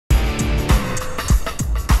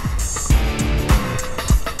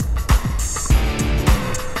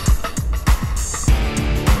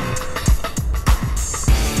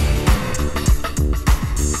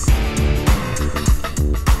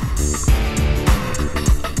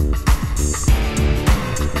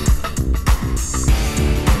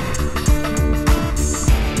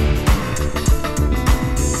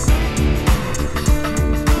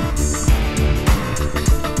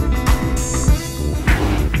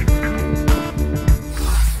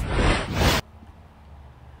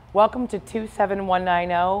Welcome to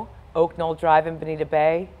 27190 Oak Knoll Drive in Bonita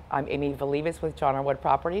Bay. I'm Amy Valivas with John R. Wood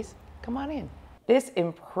Properties. Come on in. This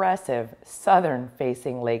impressive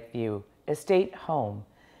southern-facing Lakeview estate home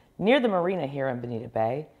near the marina here in Bonita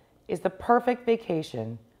Bay is the perfect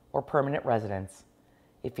vacation or permanent residence.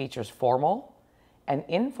 It features formal and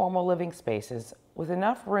informal living spaces with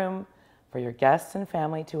enough room for your guests and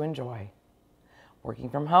family to enjoy. Working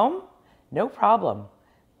from home? No problem.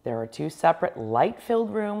 There are 2 separate light-filled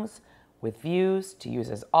rooms with views to use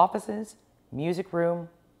as offices, music room,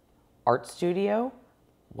 art studio,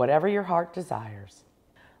 whatever your heart desires.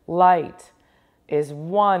 Light is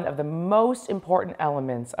one of the most important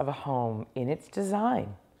elements of a home in its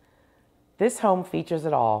design. This home features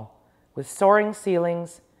it all, with soaring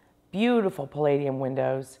ceilings, beautiful palladium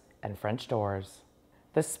windows, and French doors.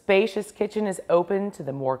 The spacious kitchen is open to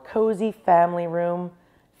the more cozy family room,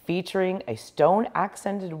 featuring a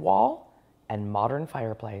stone-accented wall and modern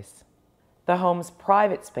fireplace. The home's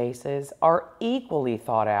private spaces are equally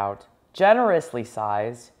thought out, generously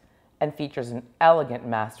sized, and features an elegant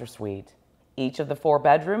master suite. Each of the 4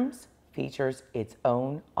 bedrooms features its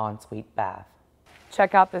own ensuite bath.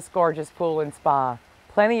 Check out this gorgeous pool and spa.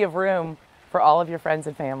 Plenty of room for all of your friends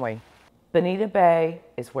and family. Bonita Bay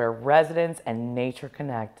is where residents and nature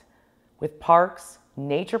connect, with parks,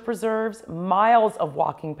 nature preserves, miles of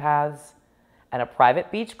walking paths, and a private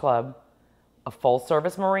beach club, a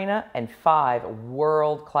full-service marina, and 5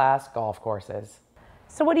 world-class golf courses.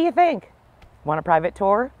 So what do you think? Want a private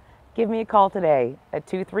tour? Give me a call today at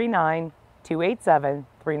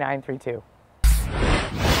 239-287-3932.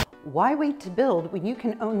 Why wait to build when you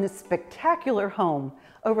can own this spectacular home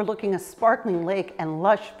overlooking a sparkling lake and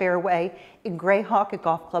lush fairway in Grayhawk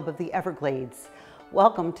Golf Club of the Everglades?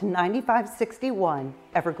 Welcome to 9561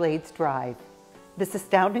 Everglades Drive. This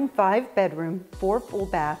astounding 5-bedroom, 4 full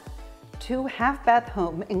bath, 2 half-bath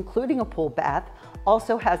home, including a pool bath,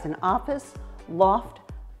 also has an office, loft,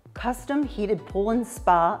 custom heated pool and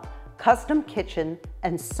spa, custom kitchen,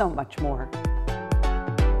 and so much more.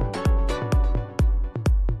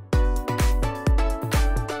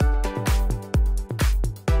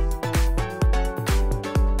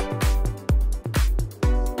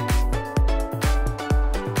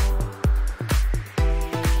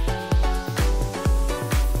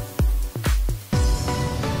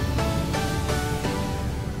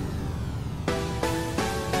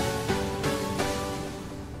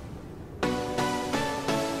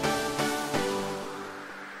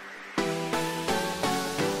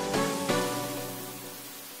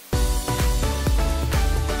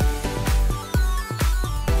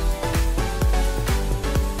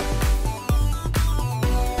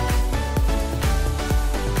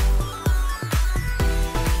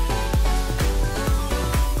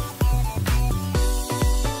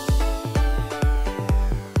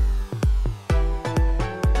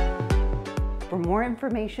 For more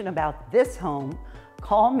information about this home,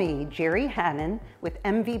 call me, Jerry Hannon, with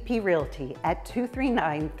MVP Realty at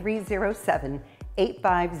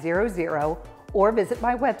 239-307-8500 or visit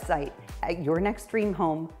my website at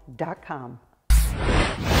yournextdreamhome.com.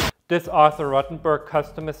 This Arthur Rottenberg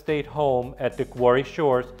custom estate home at the Quarry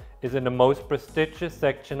Shores is in the most prestigious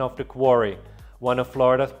section of the Quarry, one of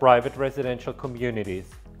Florida's private residential communities.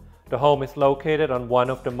 The home is located on one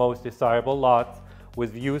of the most desirable lots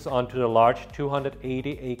with views onto the large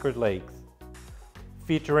 280-acre lakes.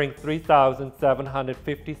 Featuring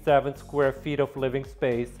 3,757 square feet of living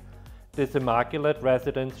space, this immaculate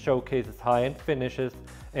residence showcases high-end finishes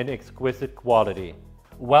and exquisite quality.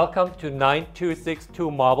 Welcome to 9262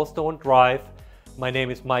 Marblestone Drive. My name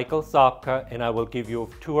is Michael Sopka and I will give you a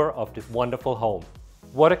tour of this wonderful home.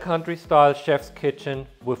 What a country-style chef's kitchen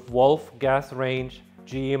with Wolf gas range,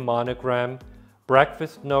 GE monogram,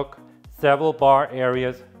 breakfast nook, several bar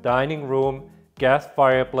areas, dining room, gas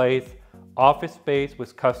fireplace, office space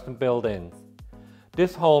with custom built-ins.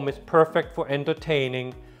 This home is perfect for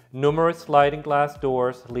entertaining. Numerous sliding glass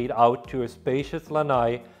doors lead out to a spacious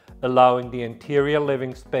lanai, allowing the interior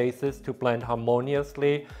living spaces to blend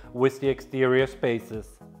harmoniously with the exterior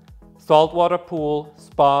spaces. Saltwater pool,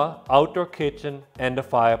 spa, outdoor kitchen, and a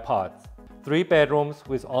fire pots. 3 bedrooms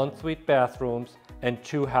with ensuite bathrooms and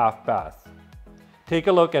 2 half baths. Take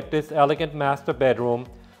a look at this elegant master bedroom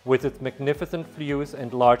with its magnificent views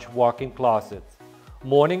and large walk-in closets,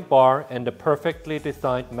 morning bar, and a perfectly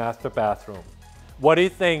designed master bathroom. What do you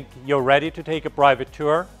think? You're ready to take a private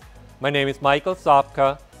tour? My name is Michael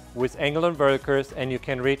Sopka with Engel & Völkers, and you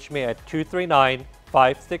can reach me at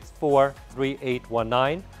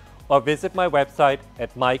 239-564-3819 or visit my website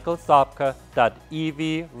at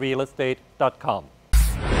michaelsopka.evrealestate.com.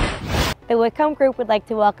 The Whitcomb Group would like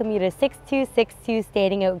to welcome you to 6262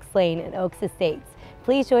 Standing Oaks Lane in Oaks Estates.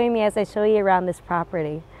 Please join me as I show you around this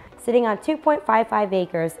property. Sitting on 2.55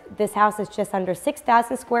 acres, this house is just under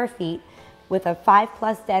 6,000 square feet with a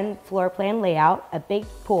 5+ den floor plan layout, a big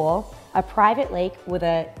pool, a private lake with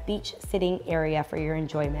a beach sitting area for your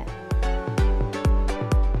enjoyment.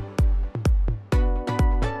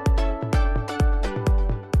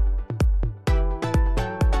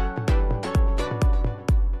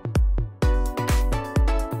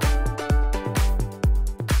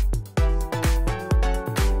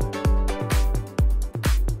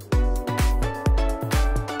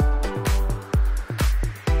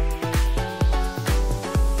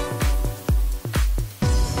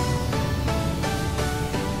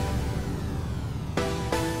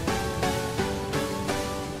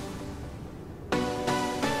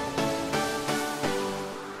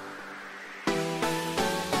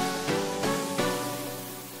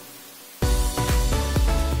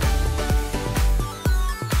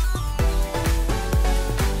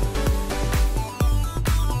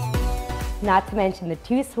 Not to mention the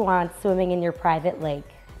 2 swans swimming in your private lake.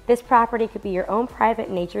 This property could be your own private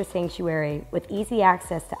nature sanctuary with easy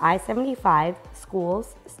access to I-75,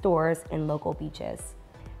 schools, stores, and local beaches.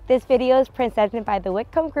 This video is presented by the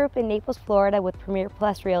Whitcomb Group in Naples, Florida with Premier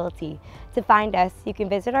Plus Realty. To find us, you can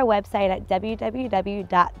visit our website at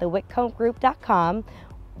www.thewhitcombgroup.com,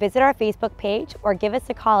 visit our Facebook page, or give us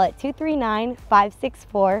a call at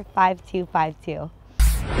 239-564-5252.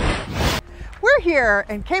 We're here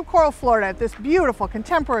in Cape Coral, Florida at this beautiful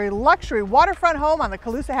contemporary luxury waterfront home on the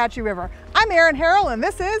Caloosahatchee River. I'm Erin Harrell and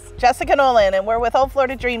this is Jessica Nolan, and we're with Old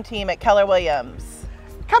Florida Dream Team at Keller Williams.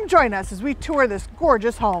 Come join us as we tour this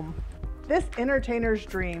gorgeous home. This entertainer's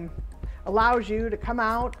dream allows you to come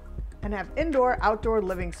out and have indoor-outdoor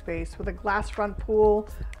living space with a glass front pool,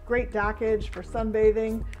 great dockage for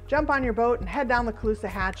sunbathing. Jump on your boat and head down the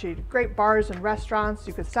Caloosahatchee. Great bars and restaurants.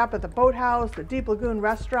 You could stop at the Boathouse, the Deep Lagoon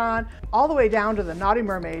Restaurant, all the way down to the Naughty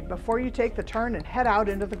Mermaid before you take the turn and head out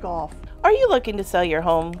into the Gulf. Are you looking to sell your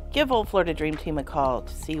home? Give Old Florida Dream Team a call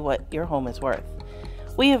to see what your home is worth.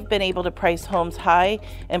 We have been able to price homes high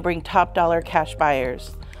and bring top dollar cash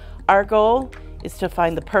buyers. Our goal is to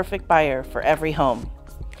find the perfect buyer for every home.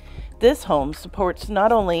 This home supports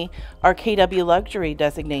not only our KW Luxury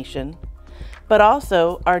designation, but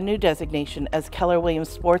also our new designation as Keller Williams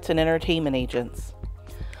Sports and Entertainment Agents.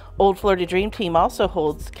 Old Florida Dream Team also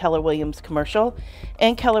holds Keller Williams Commercial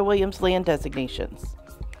and Keller Williams Land designations.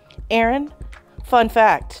 Erin, fun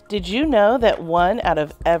fact, did you know that 1 out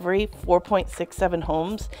of every 4.67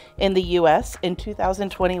 homes in the U.S. in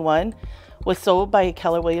 2021 was sold by a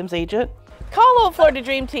Keller Williams agent? Call Old Florida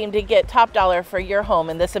Dream Team to get top dollar for your home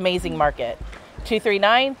in this amazing market.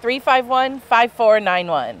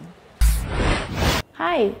 239-351-5491.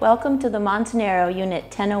 Hi, welcome to the Montanero Unit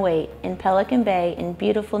 1008 in Pelican Bay in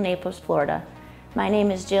beautiful Naples, Florida. My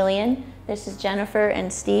name is Jillian, this is Jennifer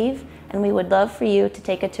and Steve, and we would love for you to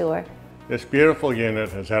take a tour. This beautiful unit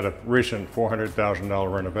has had a recent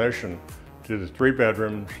 $400,000 renovation to the 3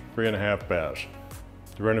 bedrooms, 3.5 baths.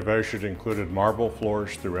 The renovation included marble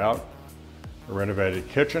floors throughout, a renovated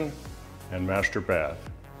kitchen, and master bath.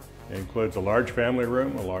 It includes a large family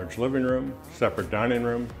room, a large living room, separate dining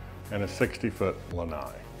room, and a 60-foot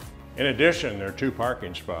lanai. In addition, there are 2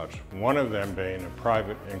 parking spots, one of them being a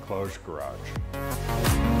private enclosed garage.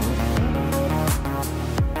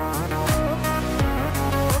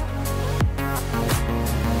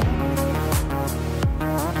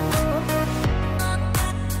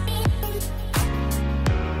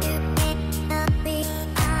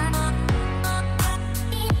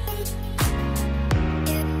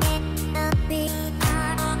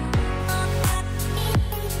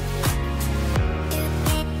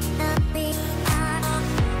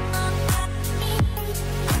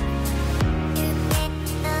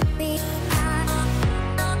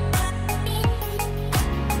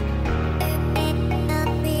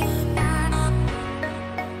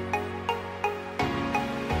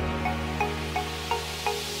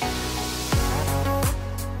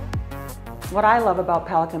 What I love about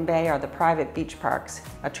Pelican Bay are the private beach parks.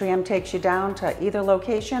 A tram takes you down to either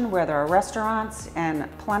location where there are restaurants and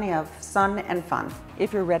plenty of sun and fun.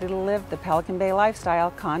 If you're ready to live the Pelican Bay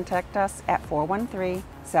lifestyle, contact us at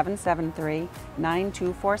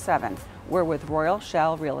 413-773-9247. We're with Royal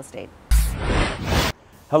Shell Real Estate.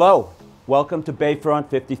 Hello, welcome to Bayfront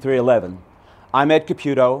 5311. I'm Ed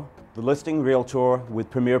Caputo, the listing realtor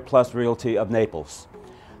with Premier Plus Realty of Naples.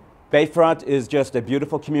 Bayfront is just a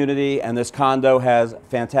beautiful community, and this condo has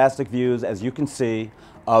fantastic views, as you can see,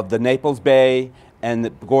 of the Naples Bay and the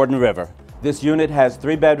Gordon River. This unit has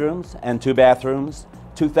 3 bedrooms and 2 bathrooms,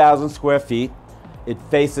 2,000 square feet. It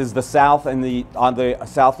faces the south and on the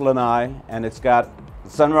South Lanai, and it's got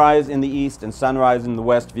sunrise in the east and sunrise in the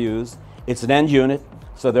west views. It's an end unit,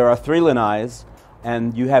 so there are 3 lanais,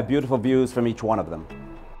 and you have beautiful views from each one of them.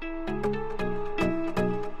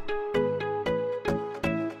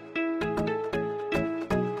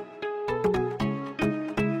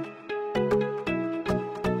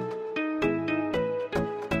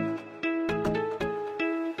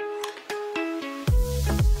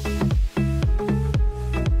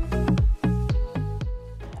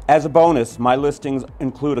 As a bonus, my listings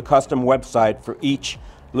include a custom website for each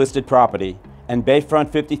listed property, and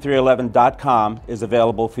Bayfront5311.com is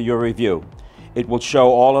available for your review. It will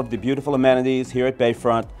show all of the beautiful amenities here at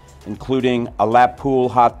Bayfront, including a lap pool,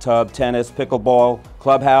 hot tub, tennis, pickleball,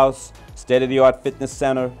 clubhouse, state-of-the-art fitness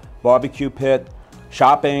center, barbecue pit,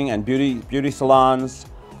 shopping and beauty salons,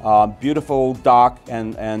 beautiful dock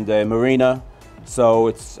and marina. So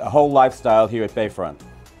it's a whole lifestyle here at Bayfront.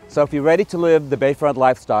 So if you're ready to live the Bayfront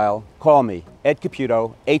lifestyle, call me, Ed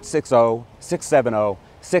Caputo,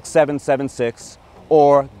 860-670-6776,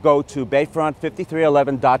 or go to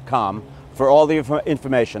Bayfront5311.com for all the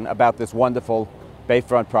information about this wonderful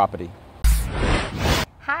Bayfront property.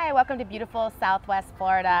 Hi, welcome to beautiful Southwest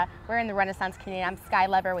Florida. We're in the Renaissance community. I'm Sky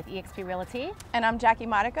Lever with eXp Realty. And I'm Jackie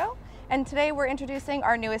Monaco. And today we're introducing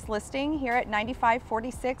our newest listing here at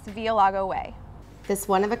 9546 Villa Lago Way. This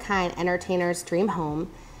one-of-a-kind entertainer's dream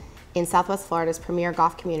home in Southwest Florida's premier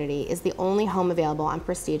golf community is the only home available on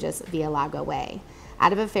prestigious Villa Lago Way.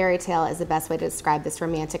 Out of a fairy tale is the best way to describe this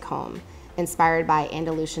romantic home, inspired by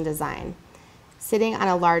Andalusian design. Sitting on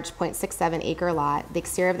a large 0.67 acre lot, the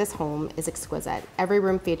exterior of this home is exquisite. Every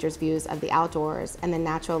room features views of the outdoors, and the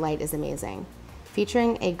natural light is amazing.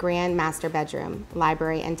 Featuring a grand master bedroom,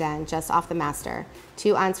 library, and den just off the master,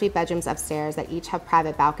 2 ensuite bedrooms upstairs that each have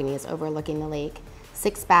private balconies overlooking the lake,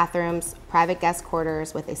 6 bathrooms, private guest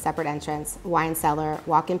quarters with a separate entrance, wine cellar,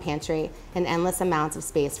 walk-in pantry, and endless amounts of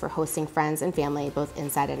space for hosting friends and family both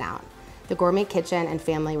inside and out. The gourmet kitchen and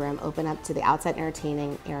family room open up to the outside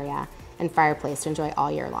entertaining area and fireplace to enjoy all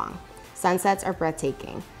year long. Sunsets are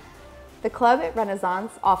breathtaking. The club at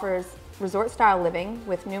Renaissance offers resort-style living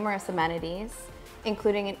with numerous amenities,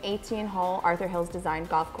 including an 18-hole Arthur Hills designed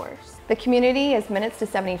golf course. The community is minutes to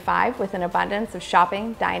 75 with an abundance of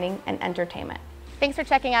shopping, dining, and entertainment. Thanks for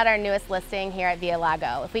checking out our newest listing here at Villa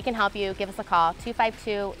Lago. If we can help you, give us a call,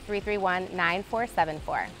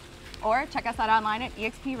 252-331-9474. Or check us out online at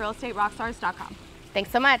exprealestaterockstars.com.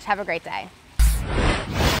 Thanks so much. Have a great day.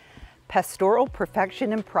 Pastoral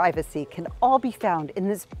perfection and privacy can all be found in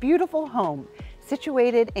this beautiful home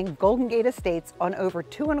situated in Golden Gate Estates on over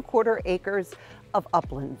 2¼ acres of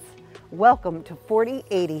uplands. Welcome to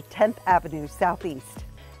 4080 10th Avenue Southeast.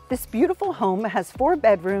 This beautiful home has 4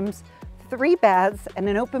 bedrooms, 3 baths, and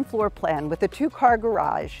an open floor plan with a 2-car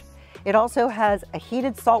garage. It also has a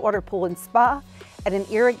heated saltwater pool and spa and an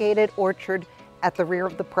irrigated orchard at the rear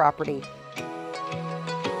of the property.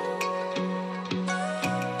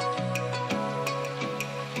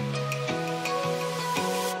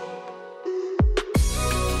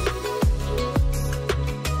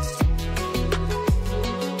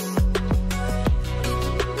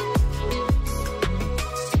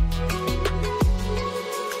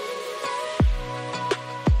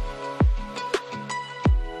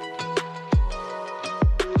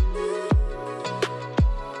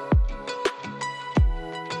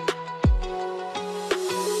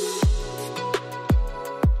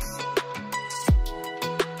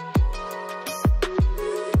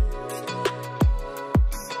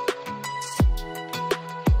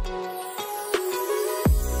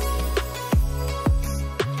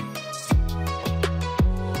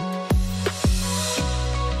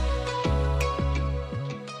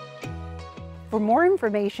 For more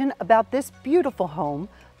information about this beautiful home,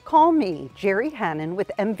 call me, Jerry Hannon with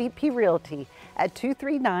MVP Realty at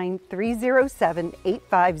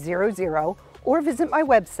 239-307-8500 or visit my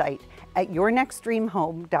website at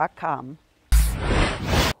yournextdreamhome.com.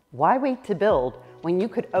 Why wait to build when you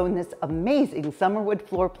could own this amazing Summerwood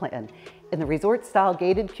floor plan in the resort-style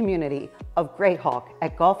gated community of Greyhawk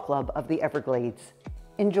at Golf Club of the Everglades?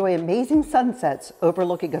 Enjoy amazing sunsets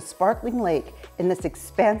overlooking a sparkling lake in this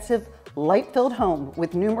expansive, light-filled home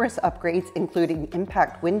with numerous upgrades including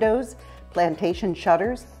impact windows, plantation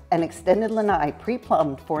shutters, and extended lanai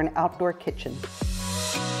pre-plumbed for an outdoor kitchen.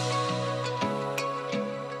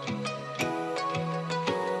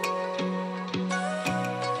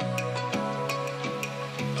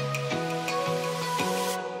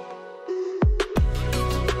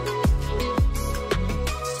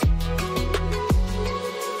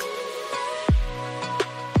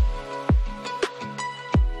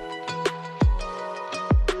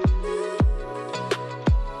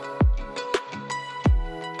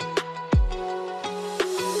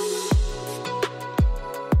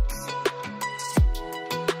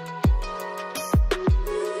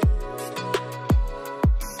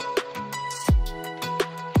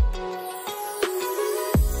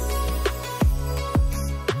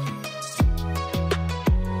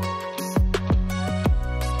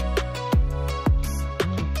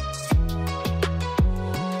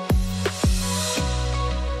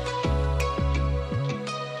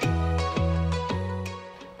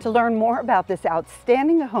 To learn more about this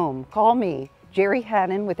outstanding home, call me, Jerry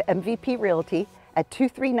Hannon with MVP Realty at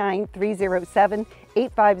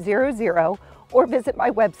 239-307-8500 or visit my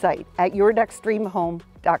website at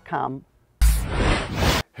yournextdreamhome.com.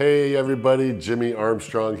 Hey everybody, Jimmy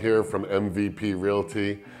Armstrong here from MVP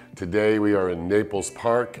Realty. Today we are in Naples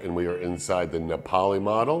Park and we are inside the Napoli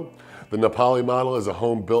model. The Napoli model is a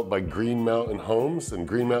home built by Green Mountain Homes, and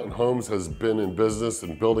Green Mountain Homes has been in business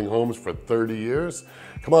and building homes for 30 years.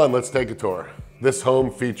 Come on, let's take a tour. This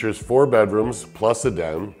home features 4 bedrooms plus a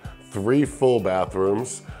den, 3 full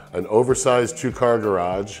bathrooms, an oversized 2-car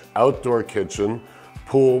garage, outdoor kitchen,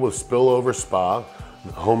 pool with spillover spa.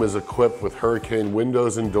 The home is equipped with hurricane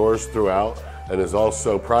windows and doors throughout and is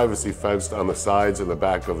also privacy fenced on the sides and the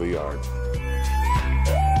back of the yard.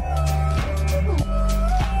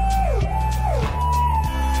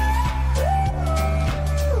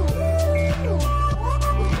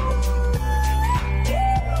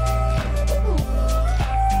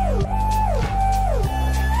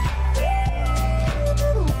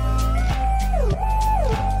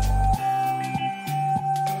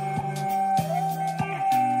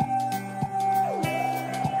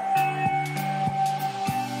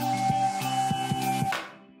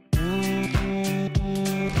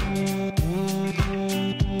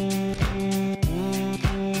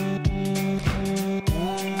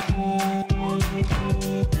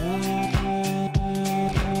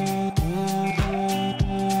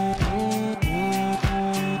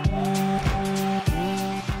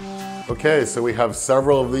 Okay, so we have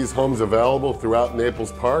several of these homes available throughout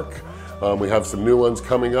Naples Park. We have some new ones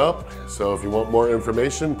coming up, so if you want more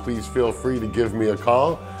information, please feel free to give me a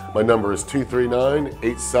call. My number is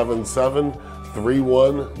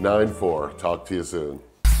 239-877-3194. Talk to you soon.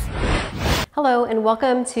 Hello and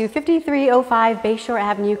welcome to 5305 Bayshore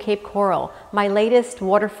Avenue, Cape Coral, my latest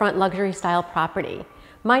waterfront luxury style property.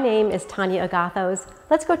 My name is Tanya Agathos.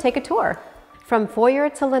 Let's go take a tour. From foyer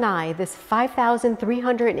to lanai, this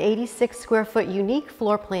 5,386 square foot unique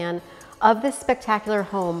floor plan of this spectacular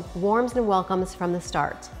home warms and welcomes from the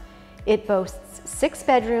start. It boasts 6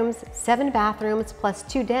 bedrooms, 7 bathrooms, plus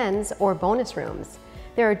 2 dens or bonus rooms.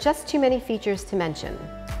 There are just too many features to mention.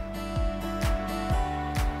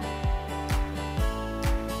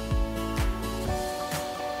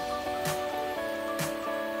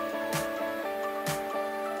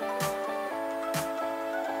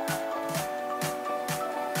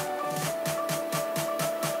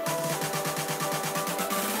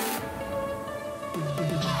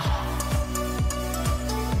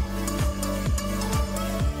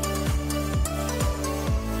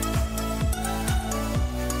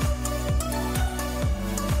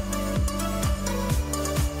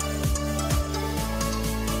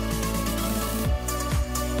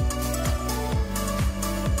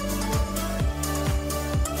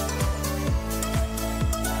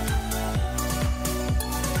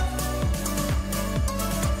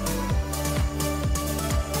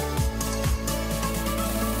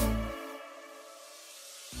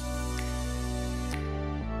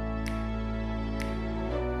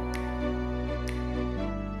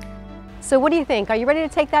 So what do you think? Are you ready to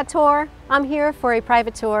take that tour? I'm here for a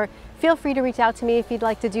private tour. Feel free to reach out to me if you'd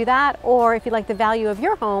like to do that, or if you'd like the value of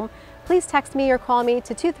your home, please text me or call me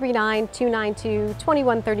to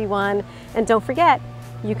 239-292-2131. And don't forget,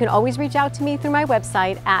 you can always reach out to me through my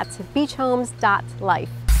website at beachhomes.life.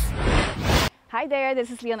 Hi there,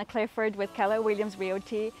 this is Leona Clifford with Keller Williams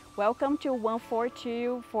Realty. Welcome to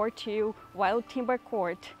 14242 Wild Timber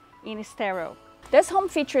Court in Estero. This home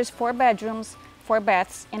features 4 bedrooms, 4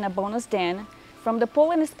 baths, and a bonus den. From the pool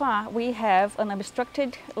and spa, we have an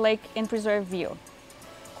unobstructed lake and preserve view.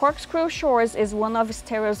 Corkscrew Shores is one of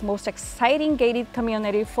Estero's most exciting gated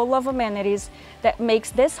community full of amenities that makes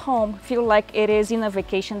this home feel like it is in a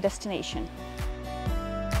vacation destination.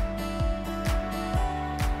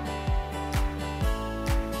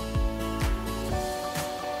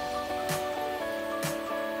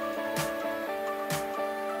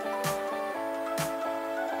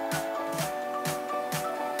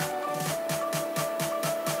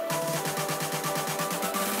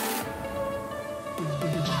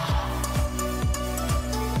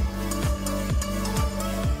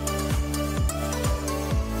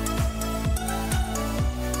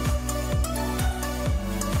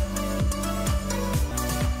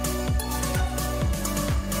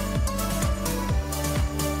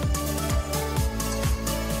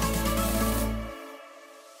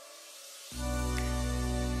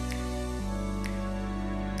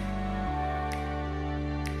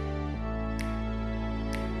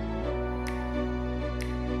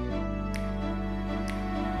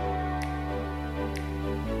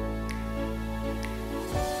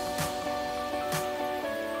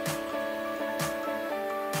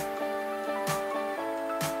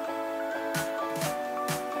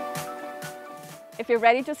 If you're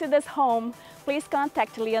ready to see this home, please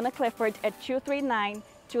contact Leona Clifford at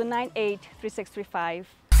 239-298-3635.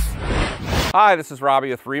 Hi, this is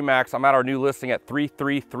Robbie with Remax. I'm at our new listing at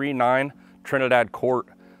 3339 Trinidad Court.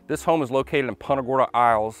 This home is located in Punta Gorda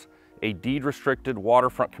Isles, a deed-restricted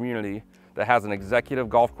waterfront community that has an executive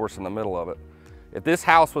golf course in the middle of it. If this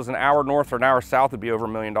house was an hour north or an hour south, it'd be over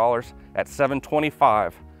 $1 million at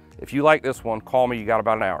 $725. If you like this one, call me, you got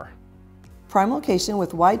about an hour. Prime location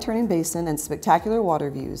with wide turning basin and spectacular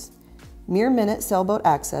water views. Mere minute sailboat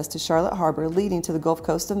access to Charlotte Harbor leading to the Gulf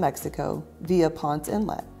Coast of Mexico via Ponce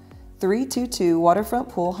Inlet. 322 waterfront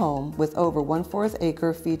pool home with over 1/4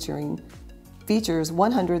 acre features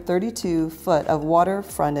 132 foot of water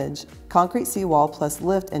frontage, concrete seawall plus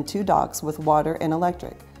lift and 2 docks with water and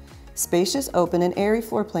electric. Spacious, open and airy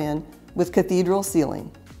floor plan with cathedral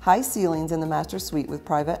ceiling. High ceilings in the master suite with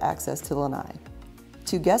private access to lanai.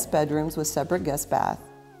 2 guest bedrooms with separate guest bath.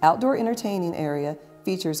 Outdoor entertaining area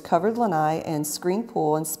features covered lanai and screened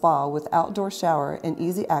pool and spa with outdoor shower and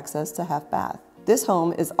easy access to half bath. This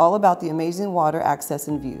home is all about the amazing water access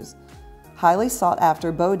and views. Highly sought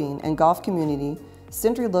after boating and golf community,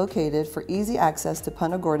 centrally located for easy access to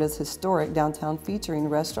Punta Gorda's historic downtown featuring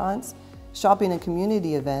restaurants, shopping and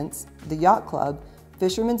community events, the yacht club,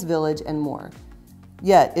 Fisherman's Village and more.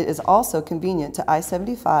 Yet it is also convenient to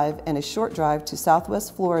I-75 and a short drive to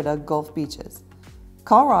Southwest Florida Gulf beaches.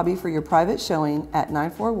 Call Robbie for your private showing at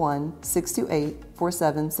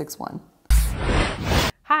 941-628-4761.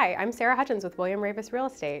 Hi, I'm Sarah Hutchins with William Ravis Real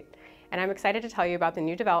Estate, and I'm excited to tell you about the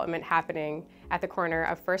new development happening at the corner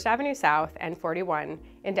of First Avenue South and 41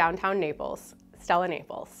 in downtown Naples, Stella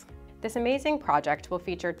Naples. This amazing project will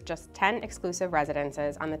feature just 10 exclusive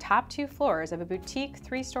residences on the top 2 floors of a boutique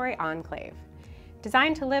 3-story enclave.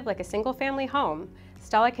 Designed to live like a single-family home,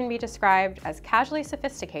 Stella can be described as casually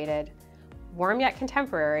sophisticated, warm yet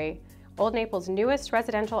contemporary. Old Naples' newest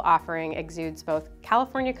residential offering exudes both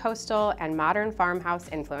California coastal and modern farmhouse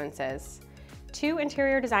influences. 2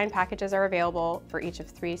 interior design packages are available for each of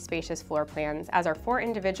 3 spacious floor plans, as are 4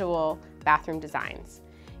 individual bathroom designs.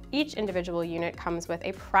 Each individual unit comes with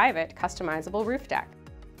a private customizable roof deck.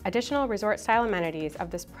 Additional resort-style amenities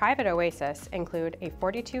of this private oasis include a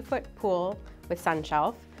 42-foot pool with sun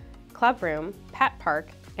shelf, club room, pet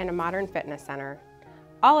park, and a modern fitness center.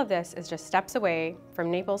 All of this is just steps away from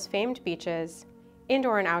Naples' famed beaches,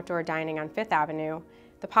 indoor and outdoor dining on 5th Avenue,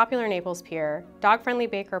 the popular Naples Pier, dog-friendly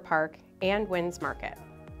Baker Park, and Wynn's Market.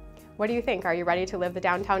 What do you think? Are you ready to live the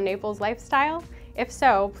downtown Naples lifestyle? If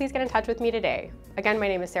so, please get in touch with me today. Again, my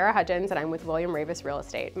name is Sarah Hudgens and I'm with William Ravis Real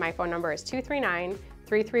Estate. My phone number is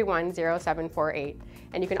 239-331-0748.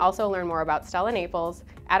 And you can also learn more about Stella Naples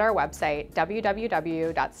at our website,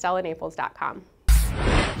 www.stellanaples.com.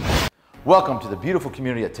 Welcome to the beautiful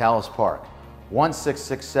community at Talos Park.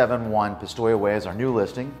 16671 Pistoia Way is our new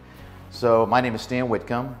listing. So my name is Stan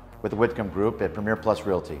Whitcomb with the Whitcomb Group at Premier Plus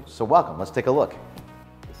Realty. So welcome, let's take a look.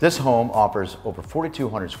 This home offers over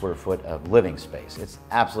 4,200 square foot of living space. It's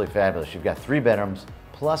absolutely fabulous. You've got 3 bedrooms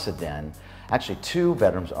plus a den. Actually, 2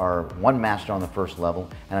 bedrooms are 1 master on the first level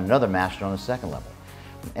and another master on the second level.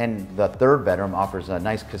 And the 3rd bedroom offers a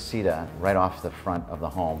nice casita right off the front of the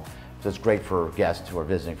home. So it's great for guests who are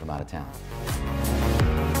visiting from out of town.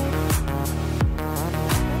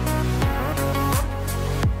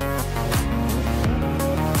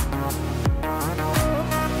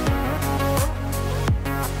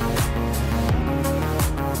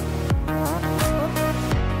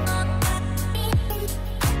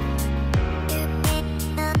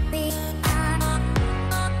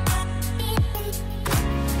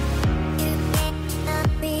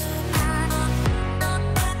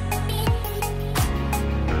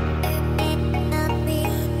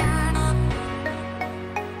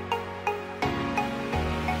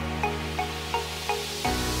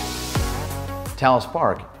 Talos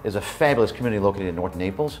Park is a fabulous community located in North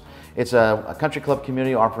Naples. It's a country club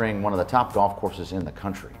community offering one of the top golf courses in the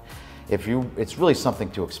country. It's really something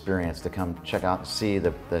to experience, to come check out and see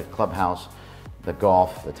the clubhouse, the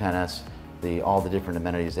golf, the tennis, all the different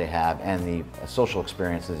amenities they have, and the social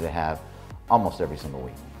experiences they have almost every single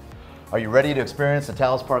week. Are you ready to experience the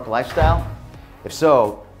Talos Park lifestyle? If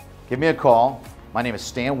so, give me a call. My name is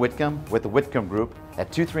Stan Whitcomb with the Whitcomb Group at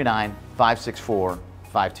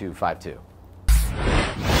 239-564-5252.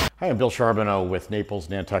 Hi, I'm Bill Charbonneau with Naples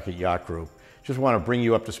Nantucket Yacht Group. Just want to bring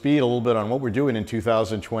you up to speed a little bit on what we're doing in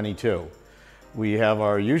 2022. We have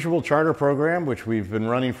our usual charter program, which we've been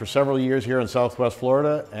running for several years here in Southwest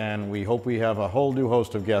Florida, and we hope we have a whole new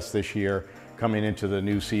host of guests this year coming into the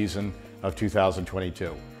new season of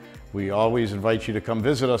 2022. We always invite you to come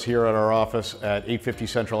visit us here at our office at 850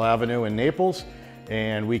 Central Avenue in Naples,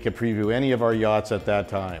 and we can preview any of our yachts at that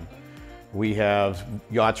time. We have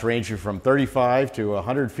yachts ranging from 35 to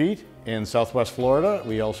 100 feet in Southwest Florida.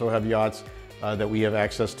 We also have yachts that we have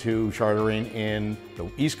access to chartering in the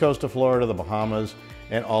east coast of Florida, the Bahamas,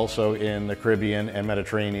 and also in the Caribbean and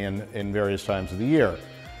Mediterranean in various times of the year.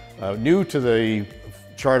 New to the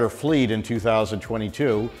charter fleet in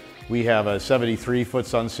 2022, we have a 73-foot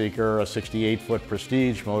Sunseeker, a 68-foot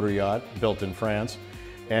Prestige motor yacht built in France,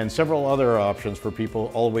 and several other options for people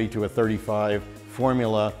all the way to a 35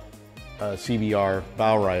 Formula CBR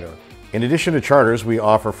bow rider. In addition to charters, we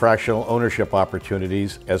offer fractional ownership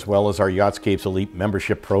opportunities as well as our Yachtscapes Elite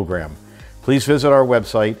membership program. Please visit our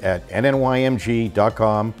website at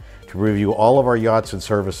nnymg.com to review all of our yachts and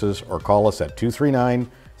services or call us at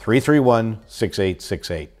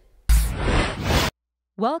 239-331-6868.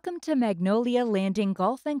 Welcome to Magnolia Landing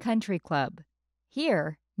Golf and Country Club.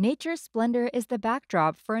 Here, nature's splendor is the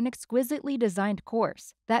backdrop for an exquisitely designed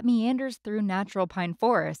course that meanders through natural pine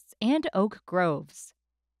forests and oak groves.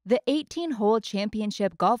 The 18-hole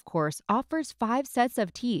championship golf course offers 5 sets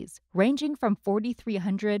of tees ranging from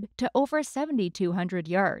 4,300 to over 7,200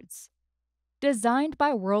 yards. Designed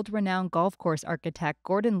by world-renowned golf course architect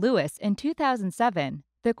Gordon Lewis in 2007,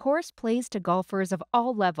 the course plays to golfers of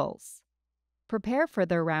all levels. Prepare for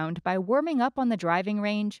the round by warming up on the driving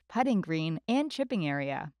range, putting green, and chipping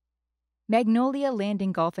area. Magnolia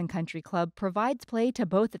Landing Golf and Country Club provides play to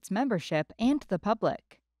both its membership and the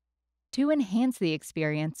public. To enhance the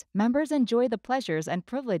experience, members enjoy the pleasures and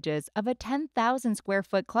privileges of a 10,000 square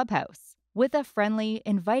foot clubhouse with a friendly,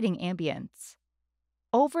 inviting ambience.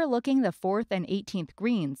 Overlooking the 4th and 18th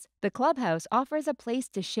greens, the clubhouse offers a place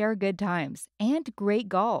to share good times and great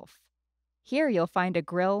golf. Here you'll find a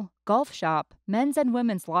grill, golf shop, men's and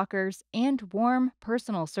women's lockers, and warm,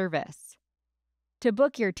 personal service. To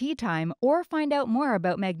book your tee time or find out more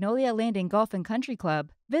about Magnolia Landing Golf and Country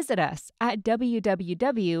Club, visit us at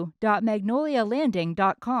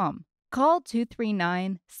www.magnolialanding.com. Call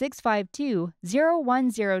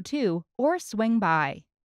 239-652-0102 or swing by.